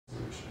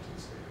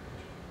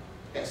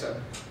Okay, so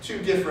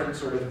two different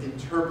sort of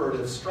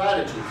interpretive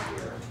strategies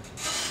here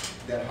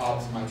that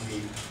Hobbes might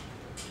be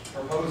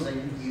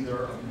proposing: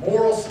 either a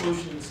moral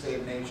solution to the state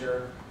of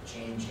nature,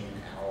 change in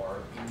our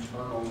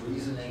internal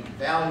reasoning and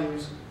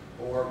values,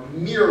 or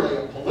merely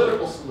a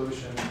political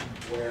solution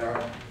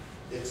where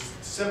it's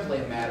simply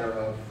a matter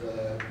of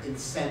the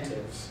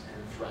incentives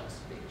and threats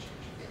being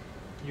changed.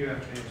 You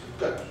have to answer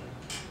the Good. question.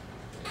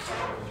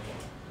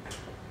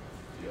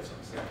 Do you have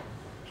something to say?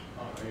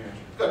 Oh, yeah.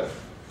 Good.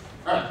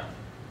 All right.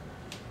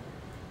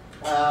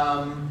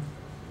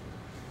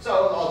 So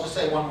I'll just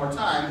say one more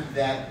time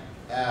that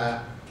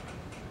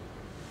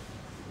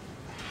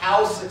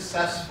how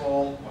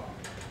successful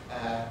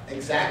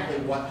exactly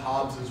what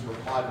Hobbes'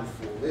 requited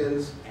fool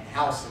is, and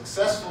how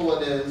successful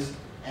it is,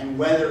 and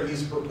whether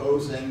he's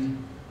proposing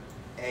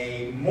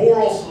a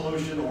moral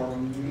solution or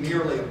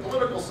merely a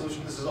political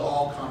solution, this is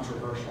all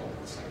controversial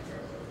in the secular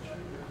literature.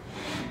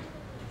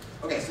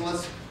 Okay, so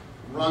let's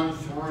run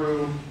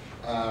through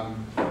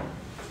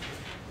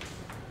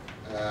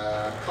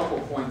a couple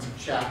points of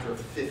chapter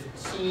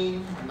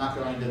 15. I'm not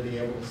going to be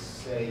able to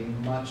say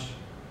much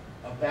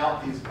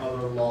about these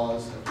other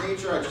laws of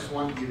nature. I just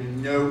want you to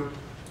note,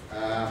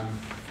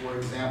 for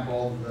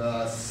example,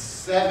 the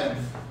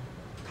 7th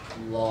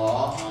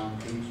law on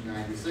page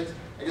 96.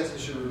 I guess I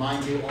should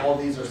remind you, all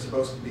these are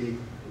supposed to be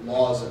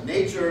laws of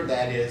nature,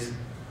 that is,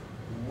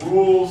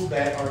 rules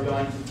that are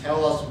going to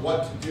tell us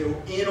what to do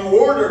in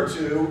order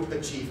to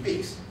achieve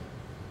peace.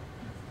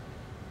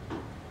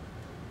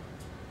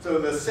 So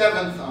the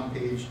 7th on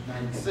page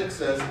 96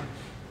 says,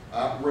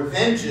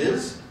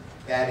 revenges,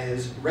 that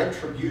is,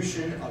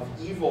 retribution of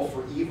evil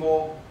for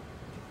evil,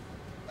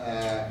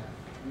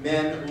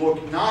 men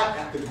look not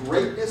at the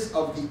greatness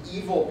of the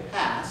evil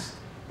past,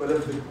 but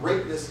of the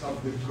greatness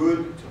of the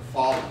good to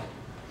follow.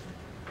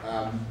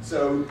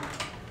 So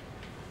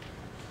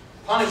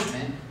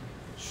punishment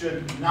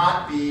should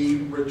not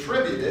be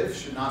retributive,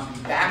 should not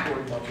be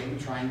backward-looking,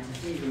 trying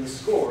to even the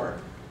score,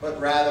 but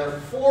rather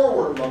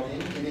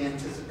forward-looking in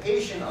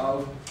anticipation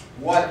of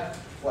what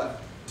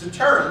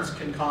deterrence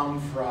can come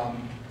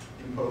from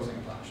imposing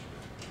a punishment.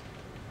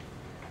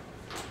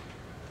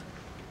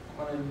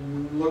 I'm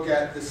going to look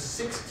at the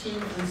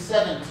 16th and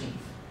 17th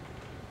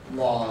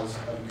laws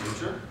of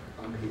nature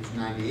on page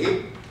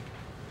 98.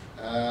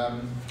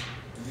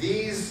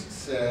 These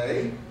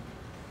say,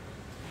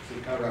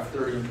 paragraph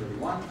 30 and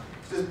 31,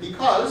 says,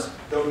 because,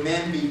 though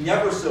men be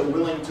never so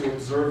willing to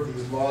observe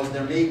these laws,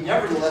 there may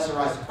nevertheless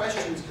arise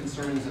questions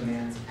concerning a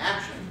man's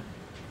action.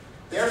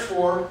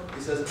 Therefore,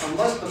 he says,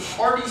 unless the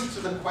parties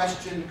to the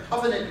question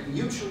covenant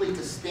mutually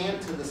to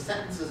stand to the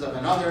sentences of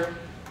another,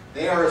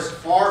 they are as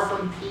far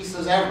from peace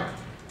as ever.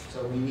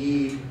 So we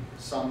need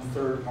some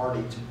third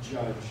party to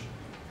judge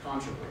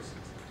controversies.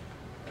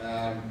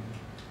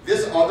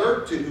 This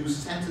other, to whose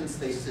sentence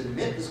they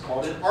submit, is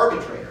called an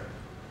arbitrator.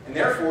 And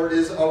therefore it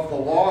is of the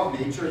law of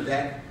nature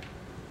that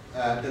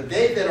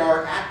they that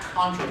are at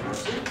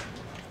controversy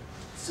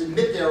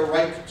submit their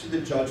right to the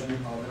judgment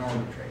of an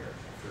arbitrator.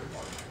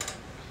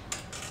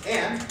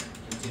 And,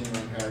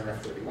 continuing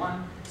paragraph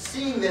 31,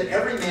 seeing that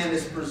every man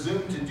is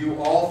presumed to do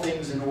all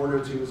things in order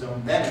to his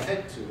own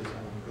benefit, to his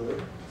own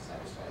good,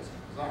 satisfy his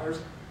own desires,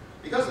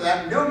 because of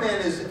that, no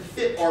man is a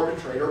fit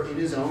arbitrator in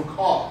his own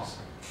cause.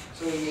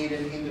 So we need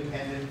an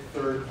independent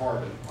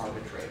third-party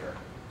arbitrator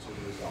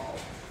to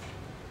resolve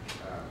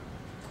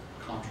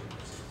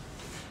controversy.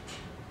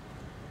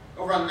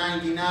 Over on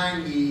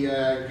 99, he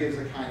gives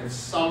a kind of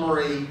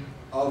summary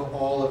of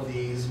all of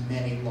these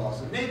many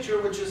laws of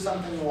nature, which is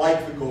something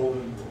like the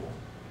golden rule.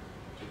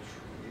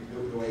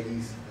 The way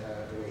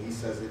he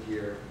says it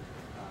here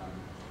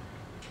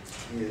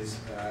is,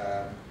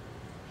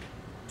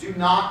 do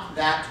not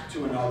that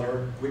to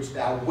another which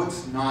thou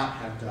wouldst not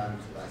have done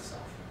to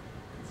thyself.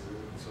 It's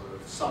a sort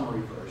of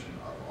summary version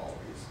of all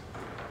these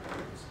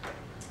rules.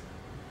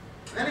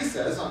 And then he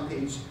says on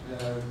page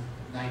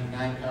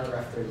 99,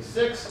 paragraph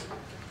 36,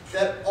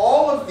 that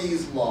all of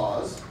these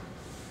laws,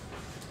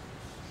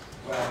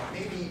 well,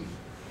 maybe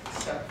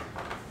except,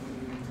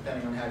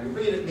 depending on how you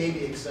read it,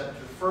 maybe except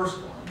the first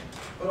one,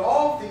 but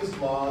all of these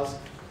laws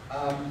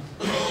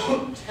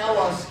tell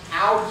us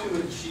how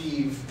to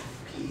achieve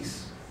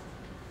peace.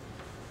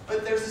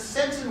 But there's a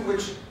sense in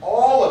which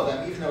all of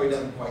them, even though he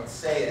doesn't quite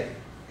say it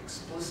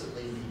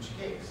explicitly in each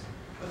case,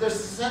 but there's a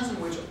sense in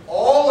which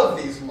all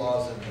of these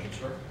laws of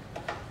nature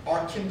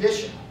are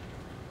conditional.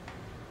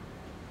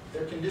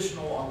 They're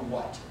conditional on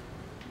what?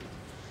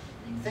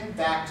 I mean, think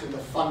back to the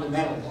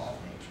fundamental law of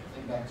nature.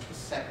 Think back to the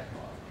second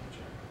law of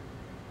nature.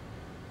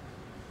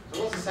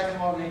 So what does the second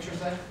law of nature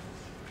say?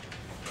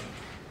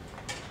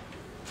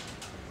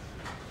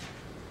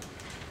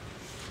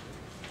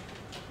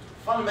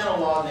 Fundamental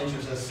law of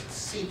nature says,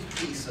 seek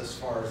peace as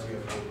far as you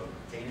have hope of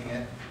obtaining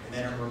it. And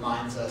then it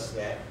reminds us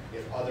that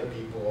if other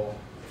people,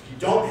 if you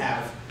don't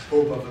have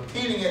hope of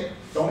obtaining it,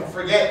 don't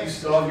forget you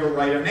still have your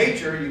right of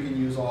nature. You can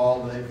use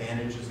all the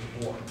advantages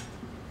of war.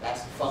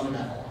 That's the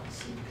fundamental law,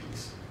 seek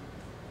peace.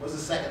 What does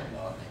the second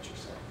law of nature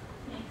say?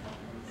 Make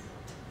covenants.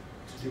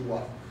 To do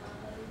what?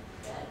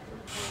 That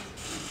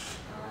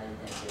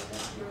gives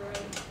us your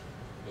right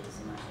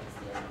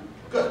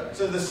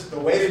So the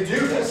way to do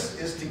this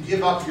is to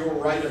give up your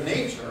right of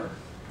nature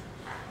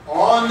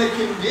on the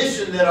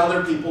condition that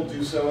other people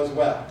do so as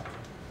well.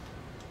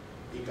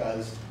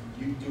 Because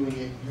you doing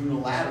it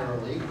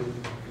unilaterally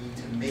would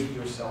be to make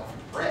yourself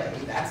prey.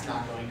 That's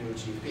not going to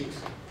achieve peace.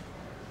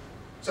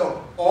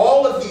 So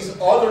all of these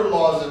other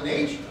laws of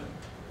nature,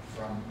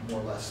 from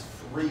more or less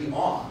 3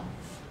 on,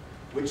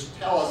 which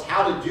tell us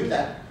how to do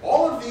that,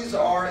 all of these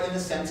are, in a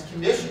sense,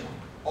 conditional.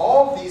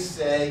 All of these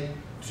say,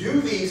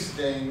 do these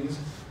things,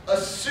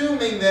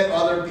 assuming that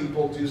other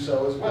people do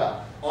so as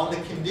well, on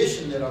the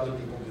condition that other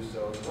people do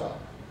so as well.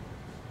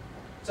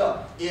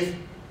 So if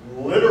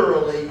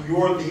literally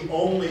you're the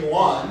only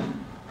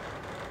one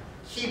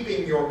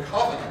keeping your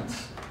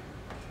covenants,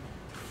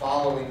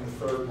 following the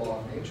 3rd law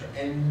of nature,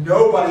 and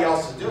nobody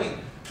else is doing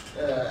it,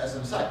 as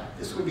an aside,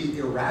 this would be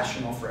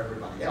irrational for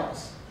everybody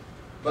else.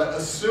 But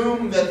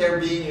assume that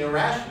they're being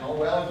irrational,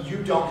 well, you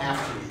don't have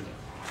to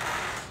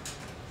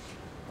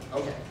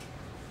either. Okay.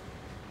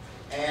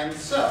 And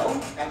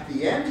so, at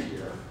the end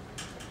here,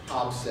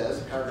 Hobbes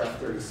says, paragraph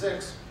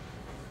 36,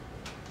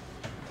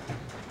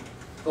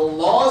 the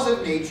laws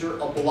of nature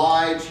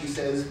oblige, he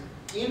says,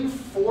 in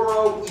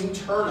foro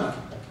interno.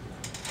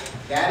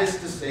 That is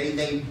to say,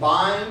 they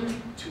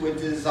bind to a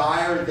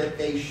desire that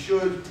they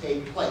should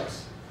take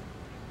place.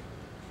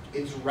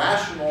 It's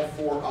rational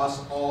for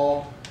us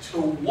all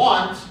to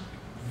want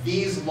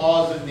these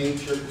laws of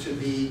nature to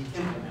be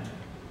implemented.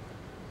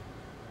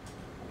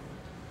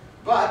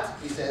 But,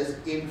 he says,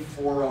 in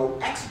foro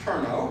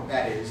externo,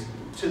 that is,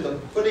 to the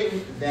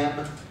putting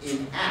them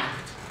in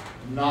act,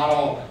 not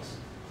always.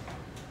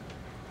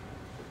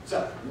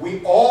 So,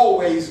 we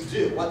always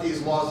do what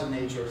these laws of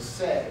nature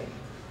say,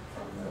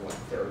 from the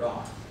 3rd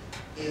on,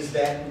 is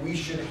that we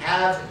should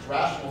have, it's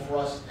rational for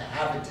us to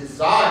have a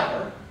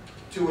desire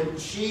to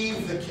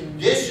achieve the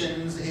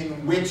conditions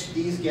in which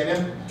these get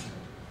implemented.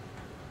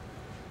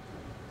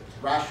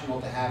 It's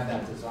rational to have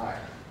that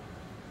desire.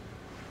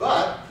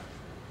 But,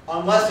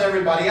 unless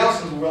everybody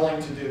else is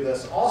willing to do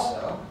this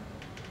also,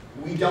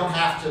 we don't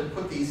have to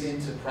put these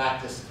into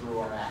practice through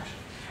our actions.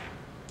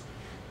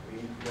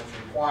 What's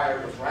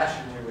required, what's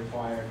rationally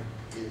required,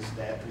 is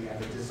that we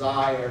have a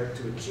desire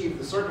to achieve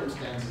the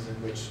circumstances in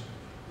which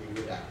we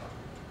would act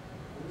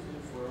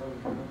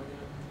on.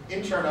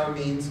 Interno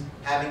means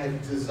having a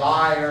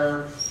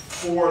desire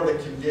for the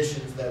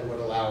conditions that would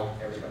allow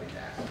everybody to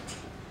act.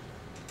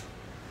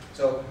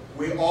 So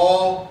we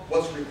all,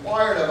 what's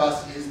required of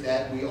us is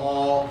that we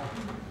all,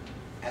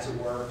 as it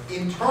were,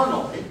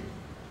 internally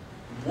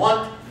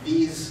want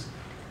these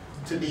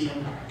to be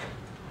implemented.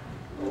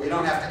 We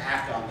don't have to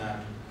act on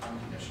them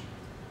unconditionally.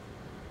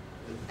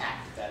 The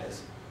act, that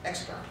is,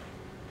 externally.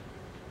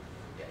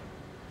 Yeah.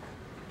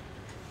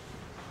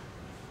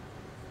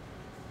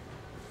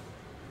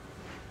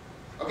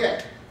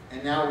 Okay,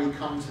 and now we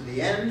come to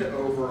the end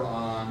over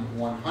on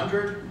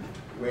 100,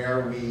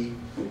 where we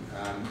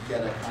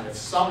get a kind of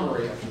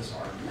summary of this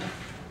argument,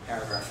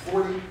 paragraph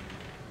 40.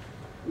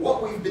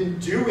 What we've been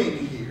doing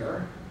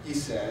here, he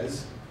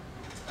says,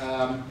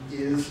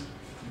 is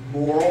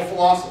moral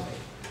philosophy.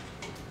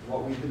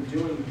 What we've been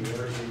doing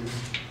here is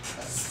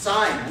a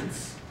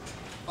science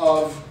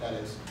of, that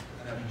is,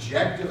 an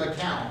objective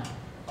account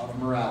of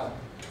morality.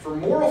 For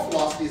moral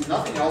philosophy is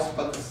nothing else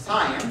but the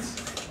science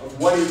of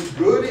what is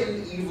good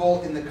and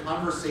evil in the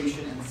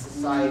conversation and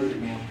society of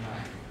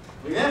mankind.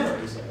 Remember,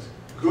 he says,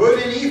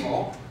 good and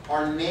evil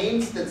are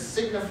names that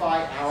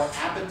signify our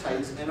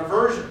appetites and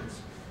aversions,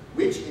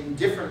 which in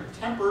different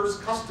tempers,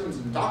 customs,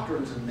 and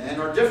doctrines of men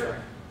are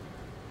different.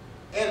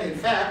 And in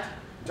fact,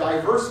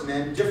 diverse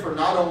men differ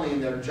not only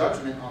in their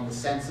judgment on the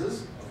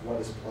senses of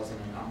what is pleasant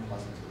and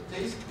unpleasant to the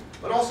taste,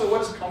 but also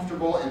what is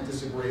comfortable and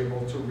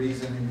disagreeable to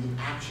reason in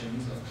the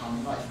actions of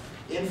common life.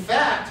 In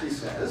fact, he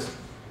says,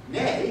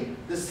 nay,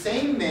 the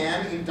same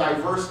man in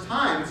diverse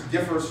times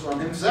differs from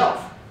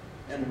himself,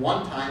 and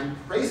one time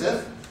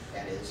praiseth,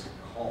 that is,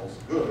 calls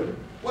good,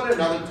 what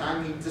another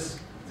time he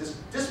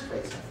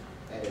dispraiseth,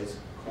 that is,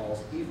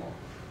 calls evil.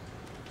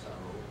 So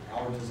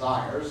our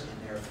desires,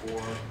 and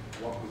therefore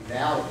what we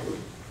value,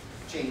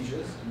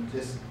 changes and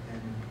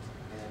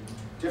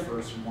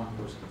differs from one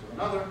person to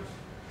another,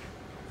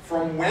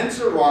 from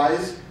whence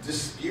arise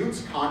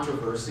disputes,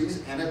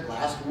 controversies, and at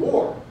last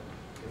war.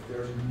 If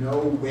there's no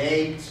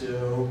way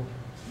to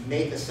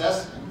make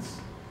assessments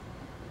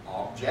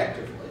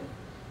objectively,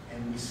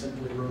 and we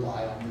simply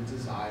rely on the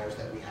desires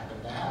that we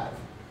happen to have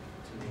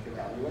to make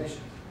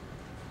evaluations.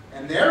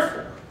 And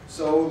therefore,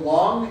 so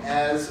long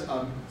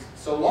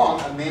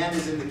a man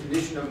is in the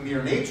condition of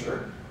mere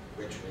nature,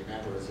 which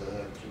remember is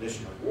a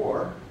condition of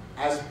war,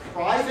 as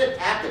private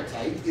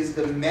appetite is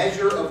the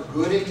measure of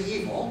good and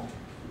evil,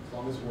 as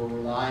long as we're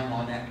relying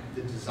on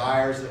the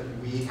desires that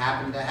we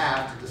happen to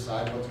have to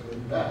decide what's good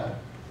and bad.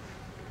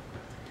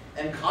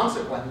 And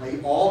consequently,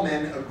 all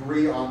men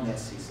agree on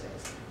this, he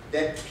says,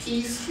 that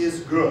peace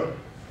is good,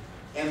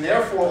 and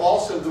therefore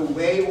also the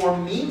way or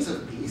means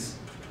of peace,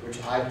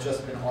 which I've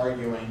just been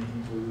arguing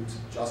includes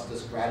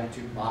justice,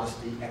 gratitude,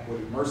 modesty,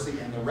 equity, mercy,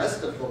 and the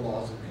rest of the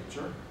laws of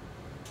nature,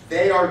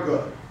 they are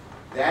good.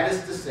 that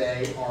is to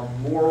say, are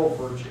moral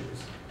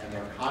virtues, and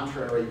their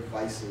contrary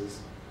vices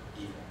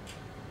evil.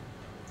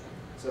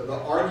 So the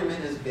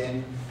argument has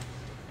been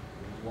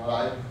what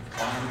I've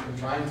been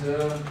trying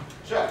to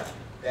show,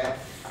 that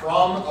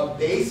from a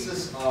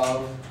basis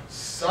of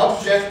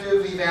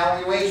subjective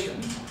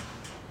evaluation,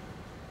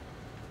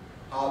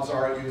 Hobbes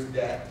argues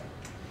that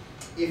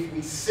if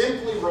we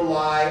simply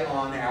rely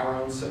on our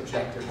own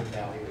subjective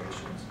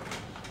evaluations,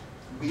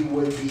 we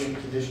would be in a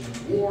condition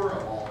of war,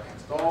 of all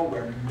against all,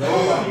 where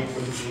nobody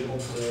would be able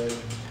to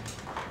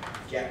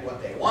get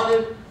what they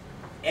wanted.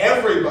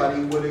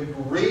 Everybody would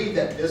agree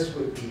that this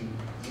would be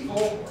evil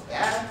or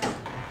bad,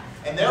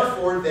 and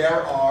therefore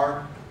there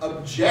are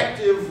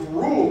objective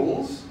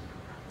rules,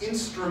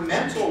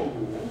 instrumental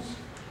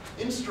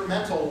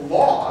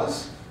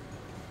laws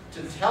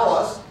to tell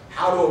us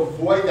how to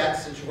avoid that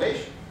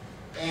situation.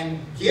 And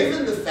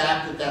given the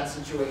fact that that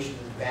situation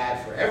is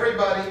bad for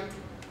everybody,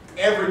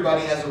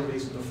 everybody has a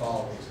reason to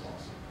follow these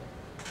laws.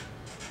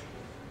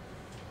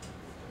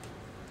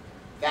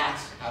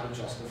 That's how to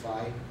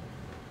justify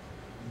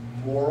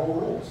moral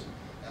rules.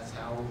 That's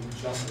how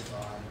we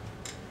justify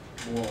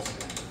moral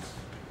standards.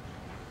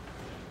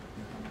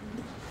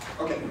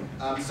 Okay,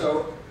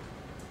 so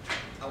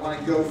I want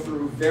to go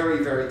through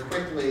very, very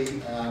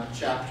quickly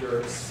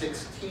chapter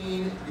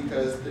 16,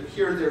 because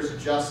here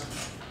there's just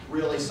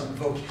really some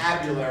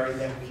vocabulary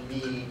that we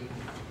need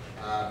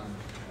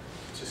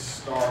to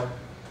start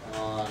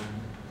on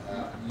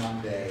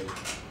Monday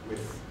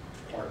with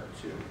part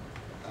 2.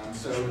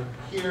 So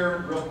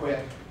here, real quick,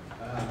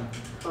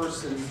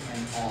 persons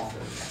and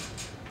authors.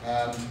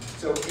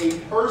 So a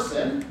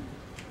person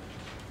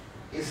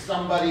is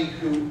somebody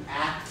who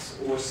acts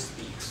or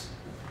speaks.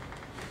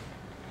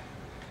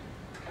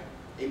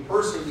 A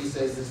person, he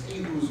says, is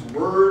he whose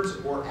words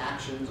or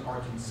actions are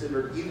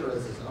considered either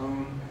as his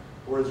own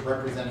or as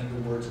representing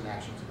the words and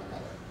actions of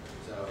another.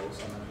 So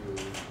someone who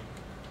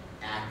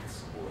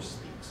acts or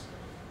speaks.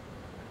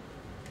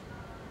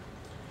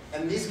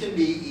 And these can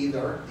be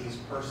either, these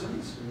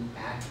persons who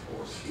act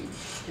or speak,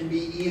 can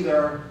be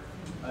either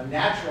a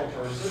natural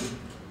person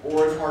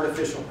or an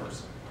artificial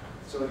person.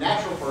 So a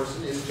natural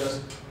person is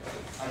just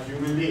a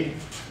human being.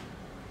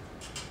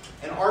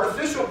 An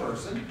artificial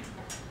person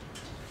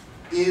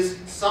is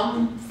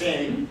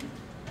something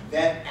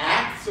that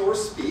acts or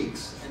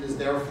speaks and is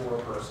therefore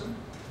a person.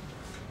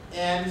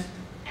 And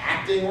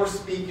acting or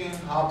speaking,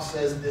 Hobbes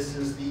says this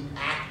is the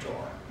actor.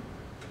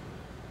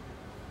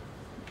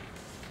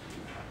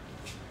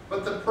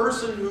 But the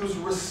person who's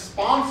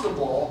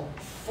responsible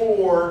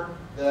for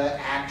the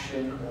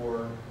action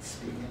or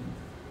speaking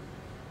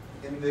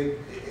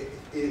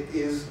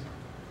is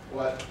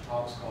what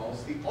Hobbes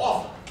calls the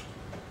author.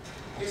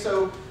 Okay,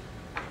 so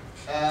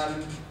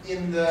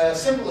in the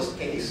simplest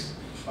case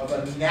of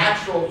a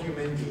natural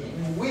human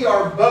being, we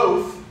are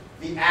both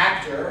the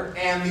actor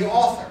and the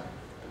author.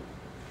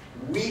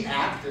 We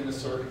act in a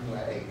certain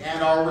way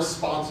and are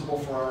responsible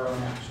for our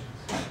own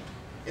actions.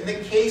 In the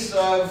case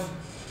of,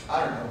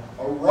 I don't know,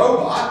 a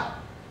robot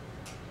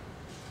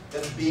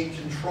that's being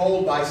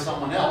controlled by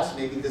someone else,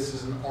 maybe this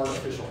is an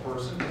artificial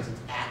person because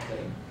it's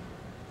acting,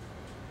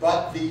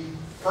 but the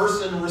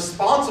person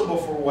responsible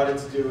for what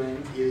it's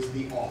doing is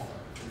the author,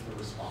 is the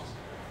responsible.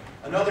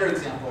 Another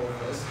example of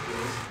this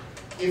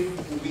is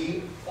if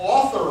we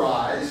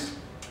authorize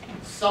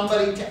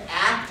somebody to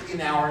act in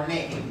our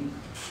name,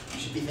 you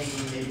should be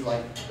thinking maybe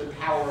like the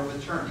power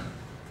of attorney.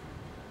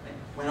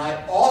 When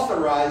I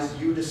authorize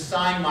you to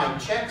sign my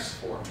checks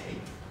for me,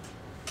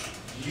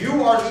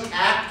 you are the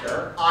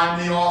actor,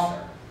 I'm the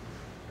author.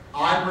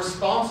 I'm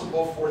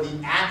responsible for the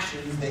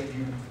actions that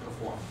you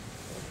perform.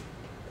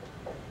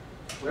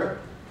 Clear?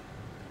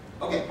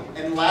 Okay,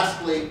 and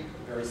lastly,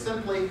 very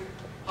simply,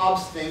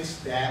 Hobbes thinks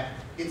that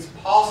it's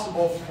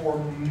possible for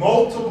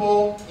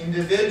multiple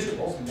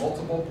individuals,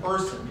 multiple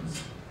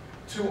persons,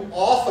 to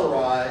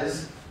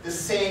authorize the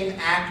same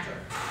actor.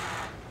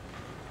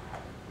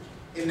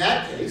 In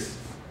that case,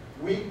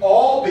 we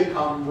all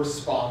become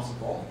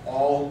responsible,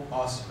 all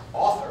us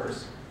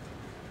authors,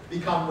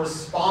 become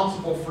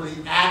responsible for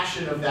the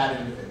action of that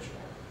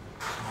individual.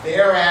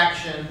 Their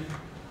action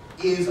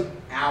is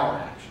our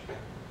action.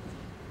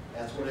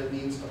 That's what it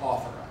means to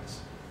authorize.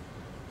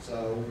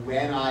 So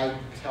when I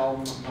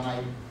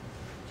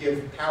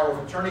give power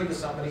of attorney to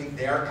somebody,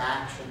 their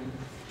action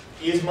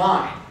is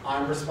mine.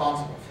 I'm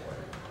responsible for it.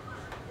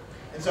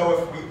 And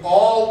so if we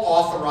all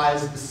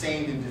authorize the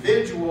same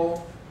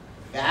individual,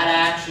 that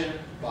action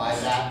by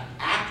that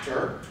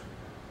actor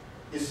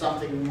is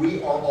something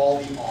we are all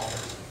the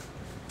authors of.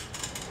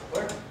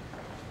 Clear?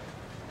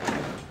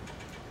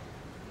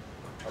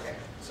 Okay,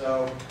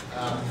 so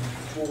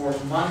for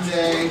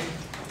Monday,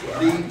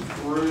 read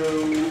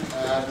through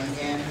the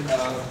end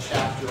of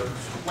chapter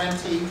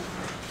 20.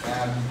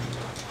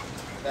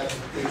 That's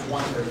page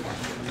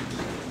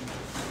 131.